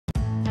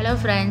Hello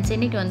friends,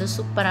 இன்றைக்கி வந்து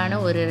சூப்பரான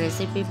ஒரு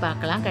ரெசிபி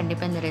பார்க்கலாம்.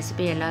 கண்டிப்பாக இந்த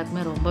ரெசிபி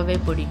எல்லாருக்குமே ரொம்பவே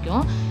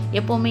பிடிக்கும்.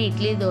 எப்போவுமே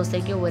இட்லி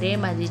தோசைக்கு ஒரே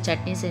மாதிரி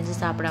சட்னி செஞ்சு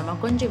சாப்பிடாம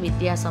கொஞ்சம்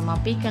வித்தியாசமாக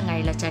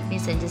பீக்கங்காயில் சட்னி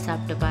செஞ்சு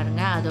சாப்பிட்டு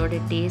பாருங்கள்.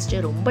 அதோட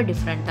டேஸ்ட்டு ரொம்ப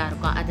டிஃப்ரெண்ட்டாக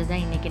இருக்கும்.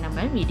 அதுதான் இன்றைக்கி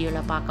நம்ம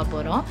வீடியோவில் பார்க்க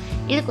போகிறோம்.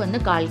 இதுக்கு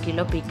வந்து 1/4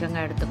 கிலோ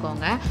பீக்கங்காய்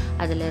எடுத்துக்கோங்க.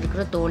 அதில்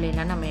இருக்கிற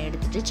தோலையெல்லாம் நம்ம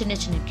எடுத்துகிட்டு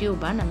சின்ன சின்ன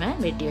க்யூபாக நம்ம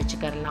வெட்டி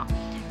வச்சுக்கிறலாம்.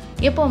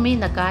 எப்போவுமே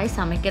இந்த காய்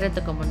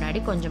சமைக்கிறதுக்கு முன்னாடி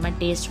கொஞ்சமாக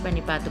டேஸ்ட்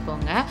பண்ணி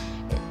பார்த்துக்கோங்க.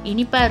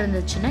 இனிப்பாக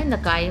இருந்துச்சுன்னா இந்த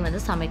காய் வந்து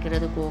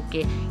சமைக்கிறதுக்கு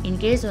ஓகே.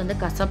 இன்கேஸ் வந்து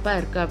கசப்பாக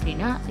இருக்குது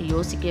அப்படின்னா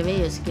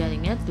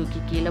யோசிக்காதீங்க, தூக்கி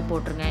கீழே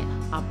போட்டுருங்க.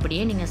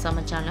 அப்படியே நீங்கள்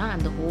சமைச்சாலும்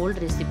அந்த ஹோல்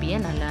ரெசிபியே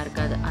நல்லா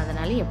இருக்காது.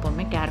 அதனால்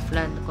எப்போவுமே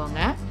கேர்ஃபுல்லாக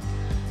இருந்துக்கோங்க.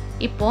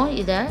 இப்போது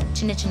இதை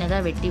சின்ன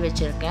சின்னதாக வெட்டி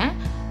வச்சுருக்கேன்.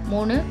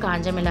 3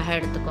 காஞ்ச மிளகாய்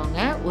எடுத்துக்கோங்க,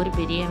 ஒரு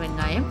பெரிய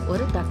வெங்காயம்,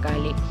 ஒரு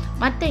தக்காளி.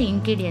 மற்ற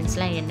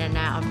இன்க்ரீடியன்ட்ஸ்லாம் என்னென்ன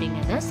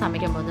அப்படிங்கிறத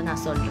சமைக்கும் போது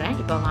நான் சொல்கிறேன்.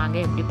 இப்போ வாங்க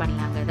எப்படி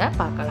பண்ணலாங்கிறத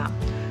பார்க்கலாம்.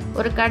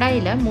 ஒரு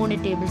கடாயில் 3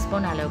 டேபிள்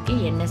ஸ்பூன் அளவுக்கு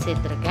எண்ணெய்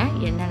சேர்த்துருக்கேன்.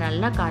 எண்ணெய்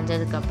நல்லா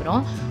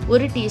காஞ்சதுக்கப்புறம்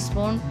 1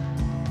 டீஸ்பூன்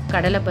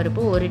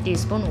கடலைப்பருப்பு, 1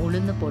 டீஸ்பூன்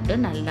உளுந்து போட்டு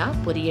நல்லா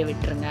பொரிய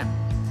விட்டுருங்க.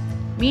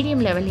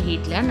 மீடியம் லெவல்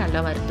ஹீட்டில்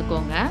நல்லா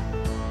வறுத்துக்கோங்க.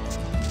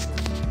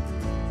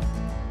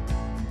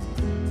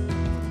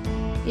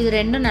 இது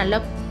ரெண்டும் நல்லா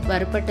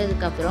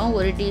வறுப்பட்டதுக்கப்புறம்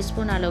 1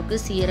 டீஸ்பூன் அளவுக்கு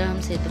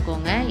சீரகம்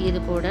சேர்த்துக்கோங்க. இது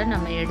கூட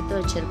நம்ம எடுத்து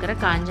வச்சுருக்கிற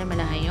காஞ்ச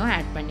மிளகாயும்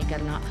ஆட்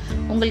பண்ணிக்கலாம்.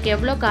 உங்களுக்கு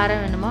எவ்வளோ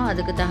காரம் வேணுமோ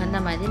அதுக்கு தகுந்த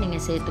மாதிரி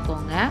நீங்கள்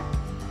சேர்த்துக்கோங்க.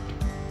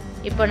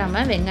 இப்போ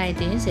நம்ம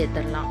வெங்காயத்தையும்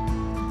சேர்த்துடலாம்.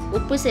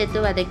 உப்பு சேர்த்து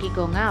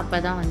வதக்கிக்கோங்க. அப்போ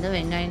தான் வந்து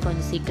வெங்காயம்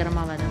கொஞ்சம்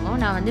சீக்கிரமாக வதங்கும்.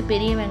 நான் வந்து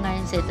பெரிய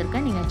வெங்காயம்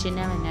சேர்த்துருக்கேன், நீங்கள்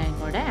சின்ன வெங்காயம்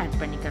கூட ஆட்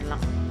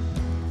பண்ணிக்கலாம்.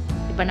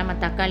 இப்போ நம்ம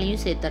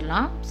தக்காளியும்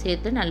சேர்த்துடலாம்.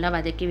 சேர்த்து நல்லா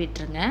வதக்கி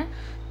விட்டுருங்க.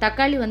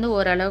 தக்காளி வந்து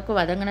ஓரளவுக்கு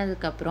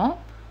வதங்கினதுக்கப்புறம்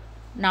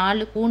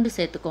 4 பூண்டு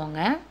சேர்த்துக்கோங்க.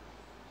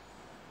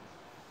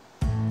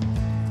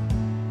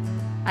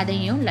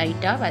 அதையும்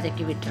லைட்டாக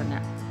வதக்கி விட்டுருங்க.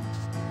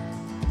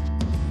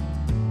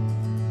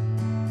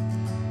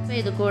 இப்போ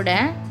இது கூட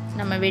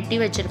நம்ம வெட்டி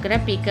வச்சுருக்கிற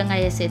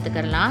பீக்கங்காயை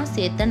சேர்த்துக்கலாம்.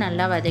 சேர்த்து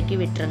நல்லா வதக்கி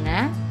விட்டுருங்க.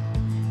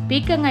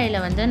 பீக்கங்காயில்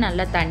வந்து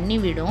நல்லா தண்ணி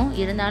விடும்.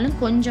 இருந்தாலும்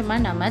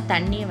கொஞ்சமாக நம்ம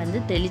தண்ணியை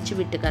வந்து தெளித்து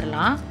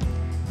விட்டுக்கலாம்.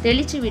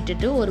 தெளித்து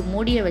விட்டுட்டு ஒரு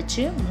மூடியை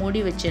வச்சு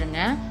மூடி வச்சுருங்க.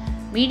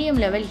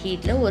 மீடியம் லெவல்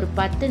ஹீட்டில் ஒரு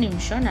 10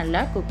 நிமிஷம்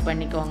நல்லா குக்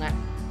பண்ணிக்கோங்க.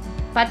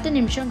 10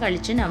 நிமிஷம்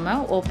கழித்து நம்ம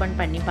ஓப்பன்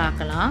பண்ணி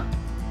பார்க்கலாம்.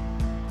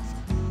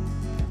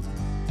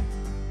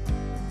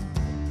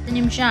 10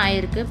 நிமிஷம்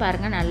ஆயிருக்கு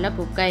பாருங்கள், நல்லா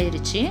குக்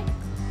ஆயிருச்சு.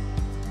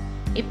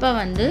 இப்போ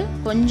வந்து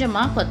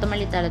கொஞ்சமாக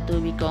கொத்தமல்லி தழை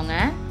தூவிக்கோங்க.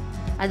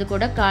 அது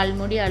கூட 1/4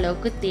 மூடி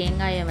அளவுக்கு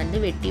தேங்காயை வந்து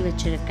வெட்டி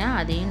வச்சுருக்கேன்,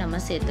 அதையும் நம்ம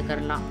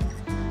சேர்த்துக்கலாம்.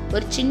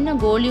 ஒரு சின்ன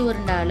கோலி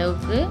உருண்டை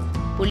அளவுக்கு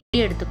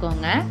புளி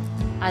எடுத்துக்கோங்க.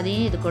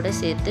 அதையும் இது கூட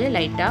சேர்த்து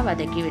லைட்டாக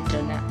வதக்கி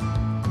விட்டுருங்க.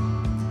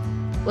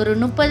 ஒரு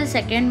 30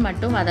 செகண்ட்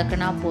மட்டும்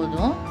வதக்கினா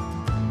போதும்.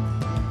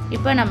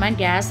 இப்போ நம்ம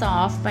கேஸை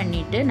ஆஃப்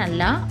பண்ணிவிட்டு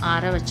நல்லா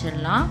ஆற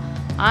வச்சிடலாம்.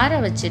 ஆற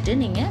வச்சுட்டு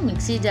நீங்கள்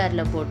மிக்ஸி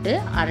ஜாரில் போட்டு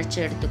அரைச்சி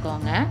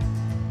எடுத்துக்கோங்க.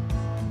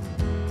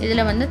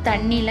 இதில் வந்து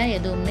தண்ணிலாம்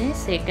எதுவுமே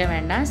சேர்க்க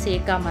வேண்டாம்,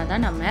 சேர்க்காம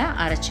தான் நம்ம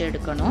அரைச்சி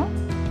எடுக்கணும்.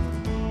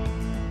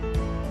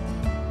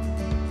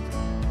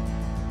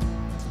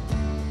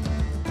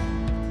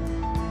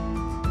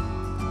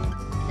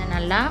 இதை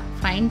நல்லா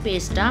ஃபைன்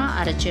பேஸ்ட்டாக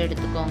அரைச்சி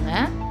எடுத்துக்கோங்க.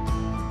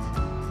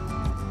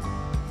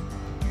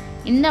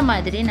 இந்த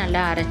மாதிரி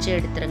நல்லா அரைச்சி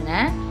எடுத்துருங்க.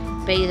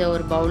 இப்போ இதை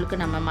ஒரு பவுலுக்கு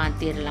நம்ம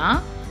மாற்றிடலாம்.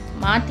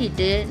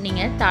 மாற்றிட்டு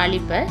நீங்கள்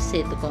தாளிப்பை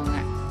சேர்த்துக்கோங்க.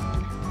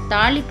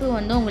 தாளிப்பு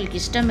வந்து உங்களுக்கு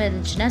இஷ்டம்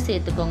இருந்துச்சுன்னா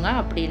சேர்த்துக்கோங்க,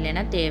 அப்படி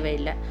இல்லைன்னா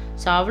தேவையில்லை.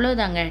 ஸோ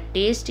அவ்வளோதாங்க,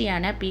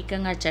 டேஸ்டியான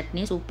பீக்கங்காய்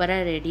சட்னி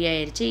சூப்பராக ரெடி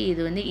ஆயிடுச்சு.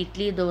 இது வந்து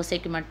இட்லி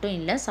தோசைக்கு மட்டும்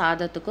இல்லை,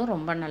 சாதத்துக்கும்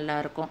ரொம்ப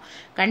நல்லாயிருக்கும்.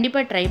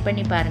 கண்டிப்பாக ட்ரை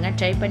பண்ணி பாருங்கள்.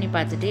 ட்ரை பண்ணி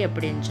பார்த்துட்டு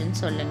எப்படி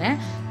இருந்துச்சுன்னு சொல்லுங்கள்.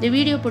 இந்த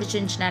வீடியோ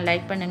பிடிச்சிருந்துச்சுன்னா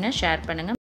லைக் பண்ணுங்கள், ஷேர் பண்ணுங்கள்.